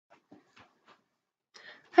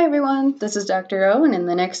Hi everyone, this is Dr. O, and in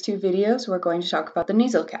the next two videos we're going to talk about the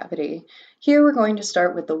nasal cavity. Here we're going to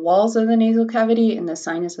start with the walls of the nasal cavity and the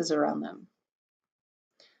sinuses around them.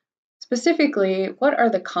 Specifically, what are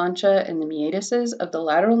the concha and the meatuses of the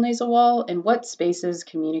lateral nasal wall, and what spaces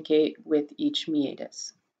communicate with each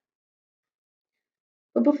meatus?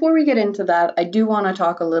 But before we get into that, I do want to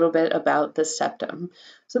talk a little bit about the septum.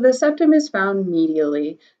 So the septum is found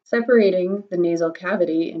medially, separating the nasal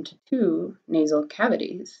cavity into two nasal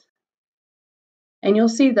cavities. And you'll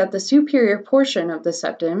see that the superior portion of the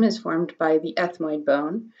septum is formed by the ethmoid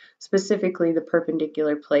bone, specifically the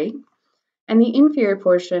perpendicular plate, and the inferior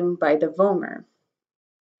portion by the vomer.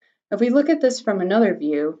 If we look at this from another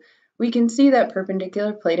view, we can see that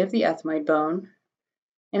perpendicular plate of the ethmoid bone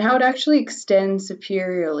and how it actually extends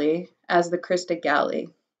superiorly as the crista galli.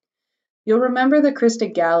 You'll remember the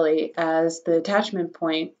crista galli as the attachment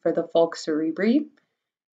point for the fulx cerebri,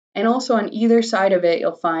 and also on either side of it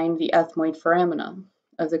you'll find the ethmoid foramen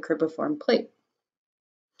of the cribriform plate.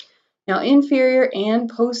 Now inferior and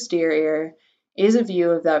posterior is a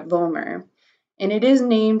view of that vomer, and it is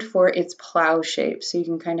named for its plow shape, so you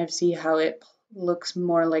can kind of see how it looks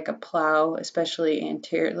more like a plow, especially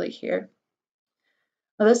anteriorly here.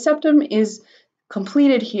 Now, the septum is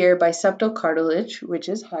completed here by septal cartilage, which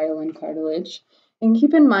is hyaline cartilage, and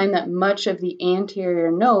keep in mind that much of the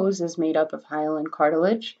anterior nose is made up of hyaline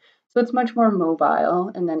cartilage, so it's much more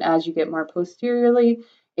mobile, and then as you get more posteriorly,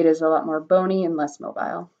 it is a lot more bony and less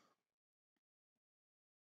mobile.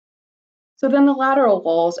 So then the lateral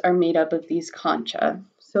walls are made up of these concha.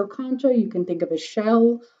 So concha, you can think of a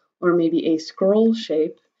shell or maybe a scroll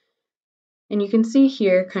shape, and you can see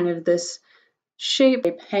here kind of this shape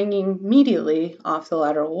hanging medially off the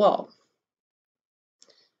lateral wall.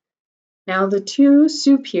 Now the two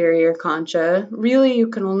superior concha, really you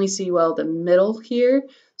can only see well the middle here,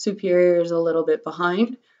 superior is a little bit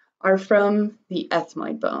behind, are from the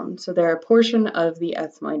ethmoid bone. So they're a portion of the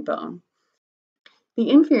ethmoid bone. The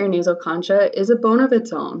inferior nasal concha is a bone of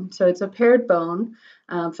its own, so it's a paired bone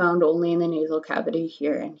found only in the nasal cavity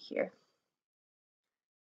here and here.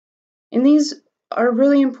 And these are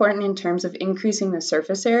really important in terms of increasing the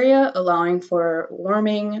surface area, allowing for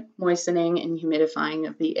warming, moistening, and humidifying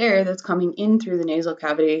of the air that's coming in through the nasal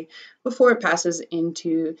cavity before it passes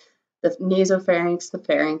into the nasopharynx, the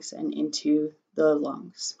pharynx, and into the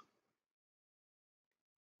lungs.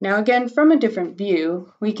 Now again, from a different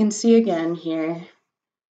view, we can see again here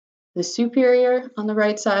the superior on the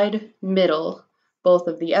right side, middle, both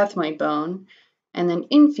of the ethmoid bone, and then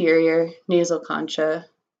inferior nasal concha,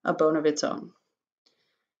 a bone of its own.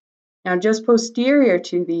 Now just posterior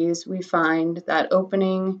to these, we find that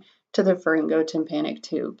opening to the pharyngotympanic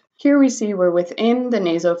tube. Here we see we're within the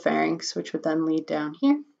nasopharynx, which would then lead down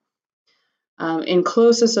here, in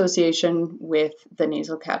close association with the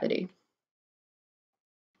nasal cavity.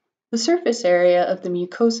 The surface area of the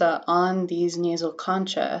mucosa on these nasal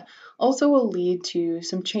concha also will lead to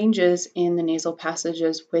some changes in the nasal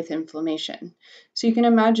passages with inflammation. So you can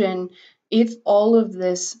imagine if all of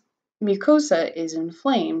this mucosa is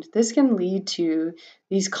inflamed, this can lead to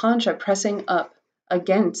these concha pressing up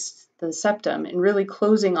against the septum and really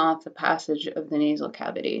closing off the passage of the nasal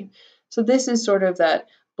cavity. So this is sort of that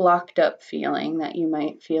blocked up feeling that you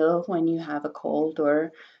might feel when you have a cold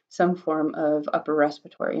or some form of upper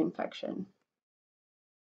respiratory infection.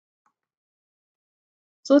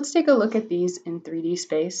 So let's take a look at these in 3D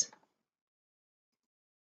space.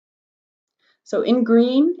 So in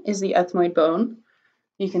green is the ethmoid bone.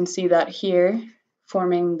 You can see that here,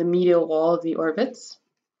 forming the medial wall of the orbits.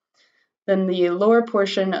 Then the lower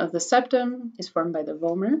portion of the septum is formed by the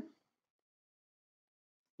vomer.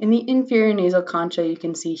 In the inferior nasal concha, you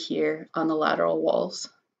can see here on the lateral walls.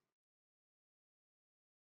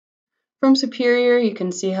 From superior, you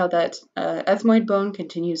can see how that ethmoid bone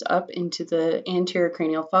continues up into the anterior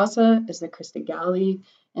cranial fossa as the crista galli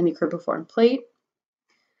and the cribriform plate.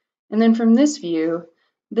 And then from this view,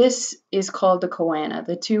 this is called the choana,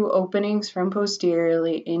 the two openings from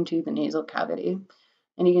posteriorly into the nasal cavity.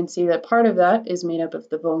 And you can see that part of that is made up of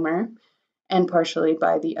the vomer and partially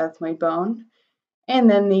by the ethmoid bone, and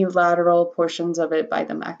then the lateral portions of it by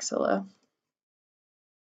the maxilla,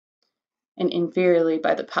 and inferiorly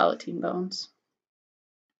by the palatine bones.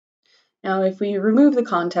 Now, if we remove the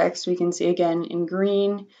context, we can see again in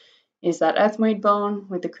green is that ethmoid bone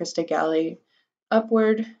with the crista galli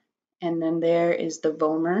upward, and then there is the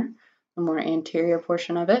vomer, the more anterior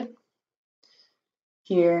portion of it.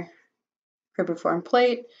 Here, cribriform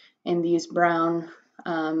plate, and these brown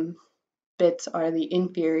bits are the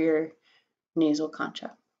inferior nasal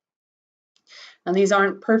concha. Now, these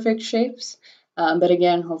aren't perfect shapes, But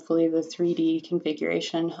again, hopefully the 3D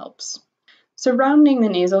configuration helps. Surrounding the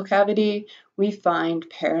nasal cavity, we find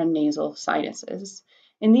paranasal sinuses.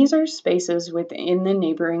 And these are spaces within the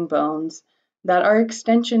neighboring bones that are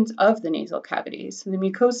extensions of the nasal cavity. So the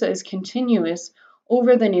mucosa is continuous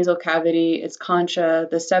over the nasal cavity, its concha,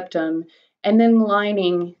 the septum, and then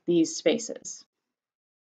lining these spaces.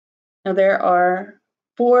 Now there are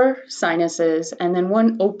 4 sinuses and then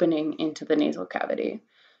 1 opening into the nasal cavity.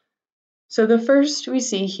 So the first we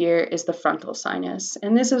see here is the frontal sinus,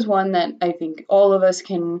 and this is one that I think all of us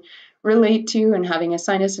can relate to, and having a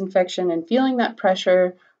sinus infection and feeling that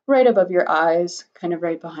pressure right above your eyes, kind of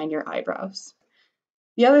right behind your eyebrows.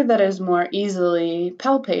 The other that is more easily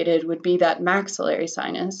palpated would be that maxillary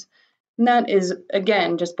sinus, and that is,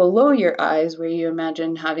 again, just below your eyes where you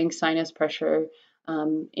imagine having sinus pressure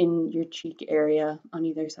in your cheek area on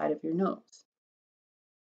either side of your nose.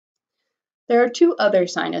 There are 2 other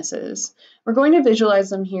sinuses. We're going to visualize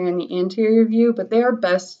them here in the anterior view, but they are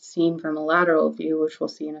best seen from a lateral view, which we'll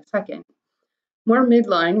see in a second. More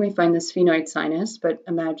midline, we find the sphenoid sinus, but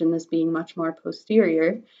imagine this being much more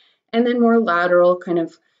posterior. And then more lateral, kind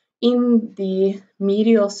of in the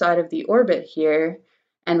medial side of the orbit here,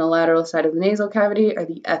 and the lateral side of the nasal cavity are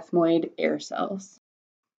the ethmoid air cells.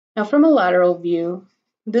 Now from a lateral view,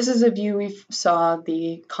 this is a view we saw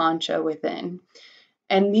the concha within.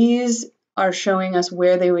 And these are showing us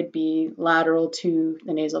where they would be lateral to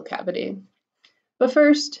the nasal cavity. But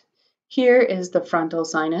first, here is the frontal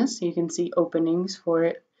sinus. You can see openings for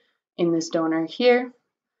it in this donor here.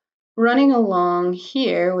 Running along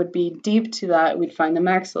here would be deep to that, we'd find the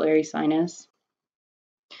maxillary sinus.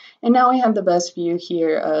 And now we have the best view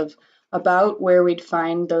here of about where we'd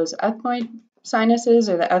find those ethmoid sinuses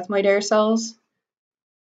or the ethmoid air cells.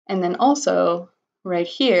 And then also right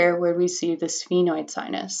here where we see the sphenoid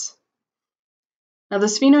sinus. Now the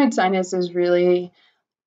sphenoid sinus is really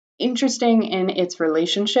interesting in its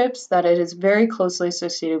relationships, that it is very closely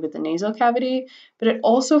associated with the nasal cavity, but it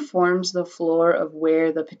also forms the floor of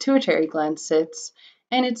where the pituitary gland sits,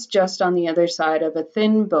 and it's just on the other side of a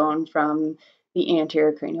thin bone from the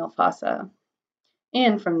anterior cranial fossa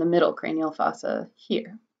and from the middle cranial fossa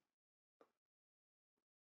here.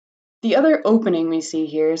 The other opening we see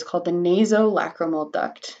here is called the nasolacrimal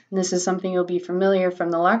duct. And this is something you'll be familiar from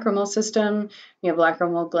the lacrimal system. You have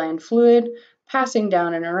lacrimal gland fluid passing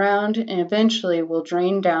down and around, and eventually will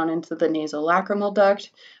drain down into the nasolacrimal duct,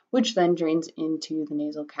 which then drains into the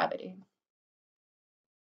nasal cavity.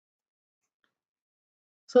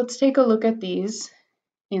 So let's take a look at these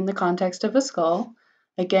in the context of a skull.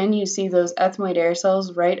 Again, you see those ethmoid air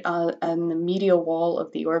cells right on the medial wall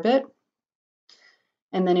of the orbit.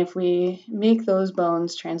 And then if we make those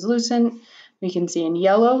bones translucent, we can see in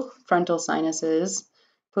yellow frontal sinuses,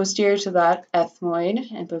 posterior to that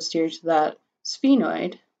ethmoid and posterior to that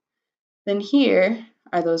sphenoid. Then here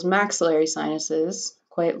are those maxillary sinuses,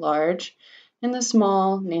 quite large, and the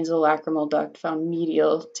small nasolacrimal duct found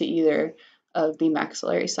medial to either of the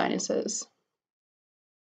maxillary sinuses.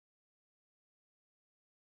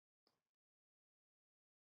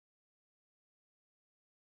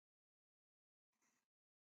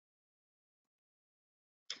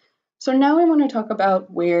 So now I want to talk about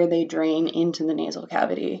where they drain into the nasal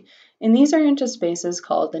cavity. And these are into spaces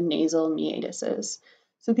called the nasal meatuses.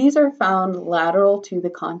 So these are found lateral to the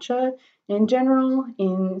concha, in general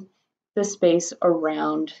in the space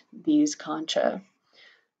around these concha.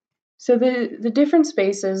 So the different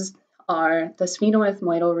spaces are the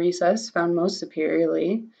sphenoethmoidal recess, found most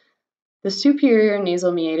superiorly, the superior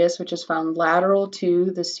nasal meatus, which is found lateral to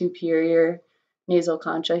the superior nasal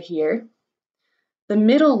concha here, the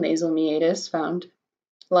middle nasal meatus, found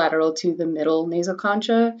lateral to the middle nasal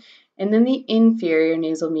concha, and then the inferior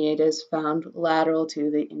nasal meatus, found lateral to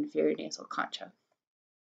the inferior nasal concha.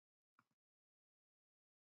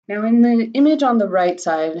 Now in the image on the right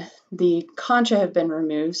side, the concha have been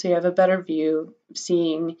removed, so you have a better view of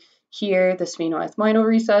seeing here the sphenoethmoidal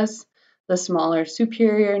recess, the smaller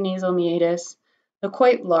superior nasal meatus, the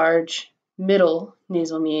quite large middle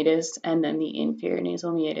nasal meatus, and then the inferior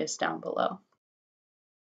nasal meatus down below.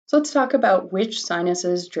 So let's talk about which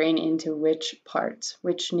sinuses drain into which parts,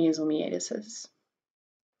 which nasal meatuses.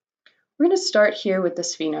 We're going to start here with the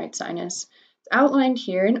sphenoid sinus. It's outlined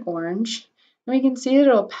here in orange, and we can see that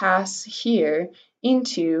it'll pass here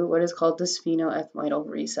into what is called the sphenoethmoidal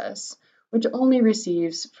recess, which only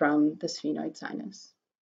receives from the sphenoid sinus.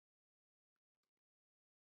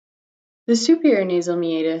 The superior nasal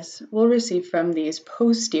meatus will receive from these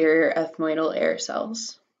posterior ethmoidal air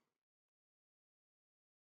cells.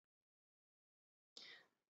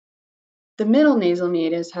 The middle nasal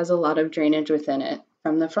meatus has a lot of drainage within it,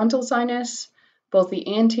 from the frontal sinus, both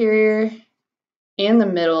the anterior and the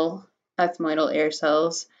middle ethmoidal air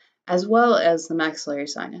cells, as well as the maxillary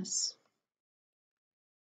sinus.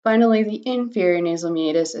 Finally, the inferior nasal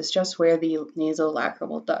meatus is just where the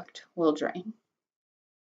nasolacrimal duct will drain.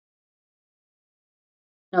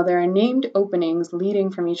 Now there are named openings leading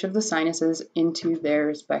from each of the sinuses into their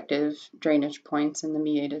respective drainage points in the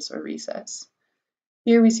meatus or recess.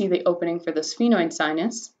 Here we see the opening for the sphenoid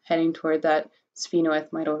sinus, heading toward that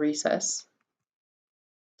sphenoethmoidal recess.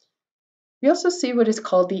 We also see what is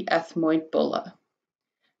called the ethmoid bulla.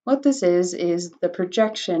 What this is the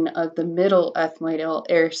projection of the middle ethmoidal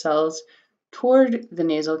air cells toward the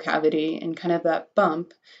nasal cavity, and kind of that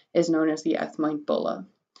bump is known as the ethmoid bulla.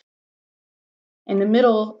 And the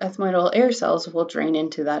middle ethmoidal air cells will drain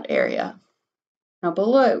into that area. Now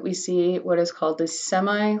below it, we see what is called the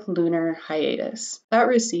semilunar hiatus. That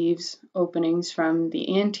receives openings from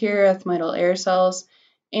the anterior ethmoidal air cells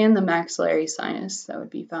and the maxillary sinus that would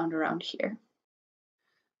be found around here.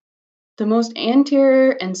 The most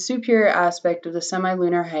anterior and superior aspect of the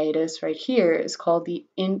semilunar hiatus right here is called the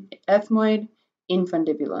ethmoid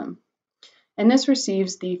infundibulum, and this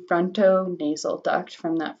receives the frontonasal duct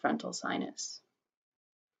from that frontal sinus.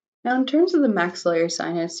 Now in terms of the maxillary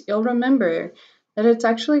sinus, you'll remember that it's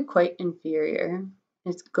actually quite inferior.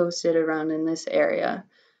 It's ghosted around in this area.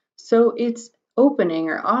 So its opening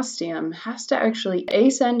or ostium has to actually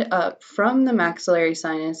ascend up from the maxillary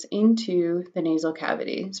sinus into the nasal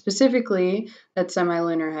cavity, specifically that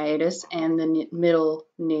semilunar hiatus and the middle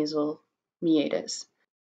nasal meatus.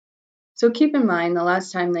 So keep in mind the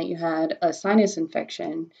last time that you had a sinus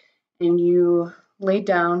infection and you laid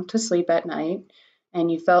down to sleep at night and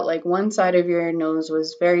you felt like one side of your nose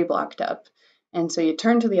was very blocked up, and so you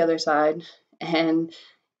turned to the other side and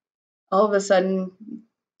all of a sudden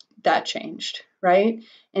that changed, right?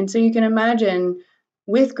 And so you can imagine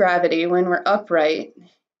with gravity, when we're upright,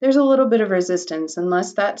 there's a little bit of resistance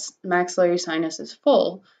unless that maxillary sinus is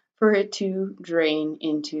full for it to drain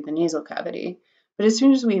into the nasal cavity. But as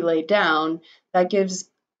soon as we lay down, that gives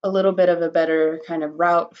a little bit of a better kind of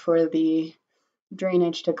route for the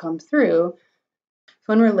drainage to come through. So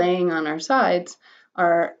when we're laying on our sides,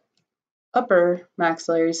 our upper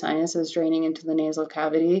maxillary sinus is draining into the nasal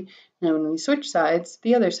cavity, and when we switch sides,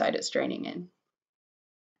 the other side is draining in.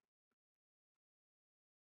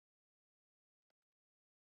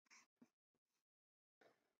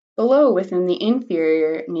 Below, within the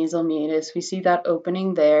inferior nasal meatus, we see that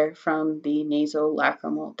opening there from the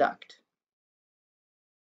nasolacrimal duct.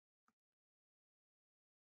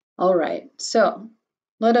 All right, so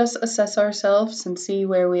let us assess ourselves and see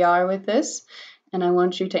where we are with this. And I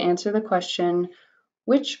want you to answer the question,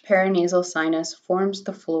 which paranasal sinus forms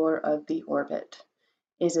the floor of the orbit?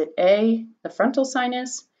 Is it A, the frontal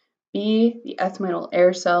sinus, B, the ethmoidal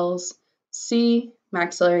air cells, C,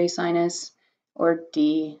 maxillary sinus, or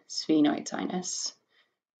D, sphenoid sinus?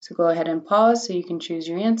 So go ahead and pause so you can choose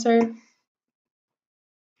your answer.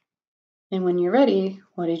 And when you're ready,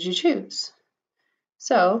 what did you choose?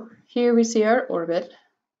 So here we see our orbit,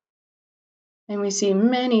 and we see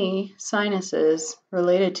many sinuses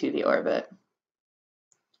related to the orbit.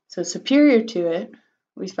 So superior to it,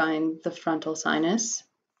 we find the frontal sinus.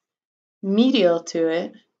 Medial to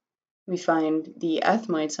it, we find the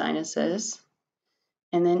ethmoid sinuses.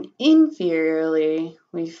 And then inferiorly,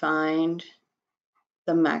 we find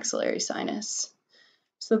the maxillary sinus.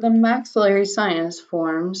 So the maxillary sinus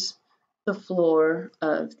forms the floor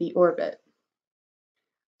of the orbit.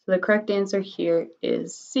 So the correct answer here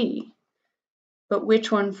is C. But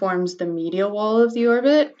which one forms the medial wall of the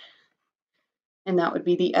orbit? And that would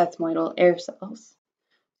be the ethmoidal air cells.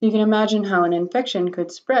 You can imagine how an infection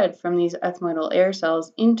could spread from these ethmoidal air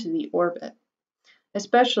cells into the orbit,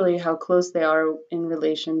 especially how close they are in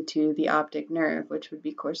relation to the optic nerve, which would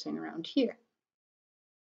be coursing around here.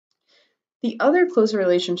 The other close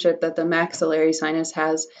relationship that the maxillary sinus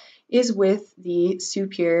has is with the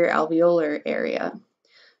superior alveolar area.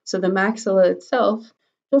 So the maxilla itself,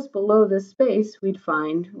 just below this space, we'd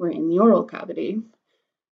find we're in the oral cavity.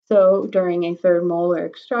 So during a third molar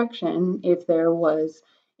extraction, if there was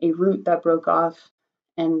a root that broke off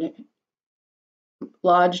and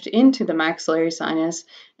lodged into the maxillary sinus,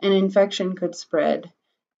 an infection could spread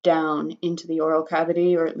down into the oral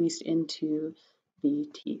cavity, or at least into the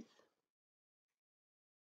teeth.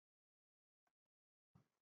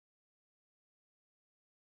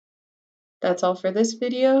 That's all for this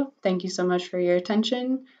video. Thank you so much for your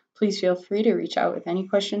attention. Please feel free to reach out with any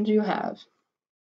questions you have.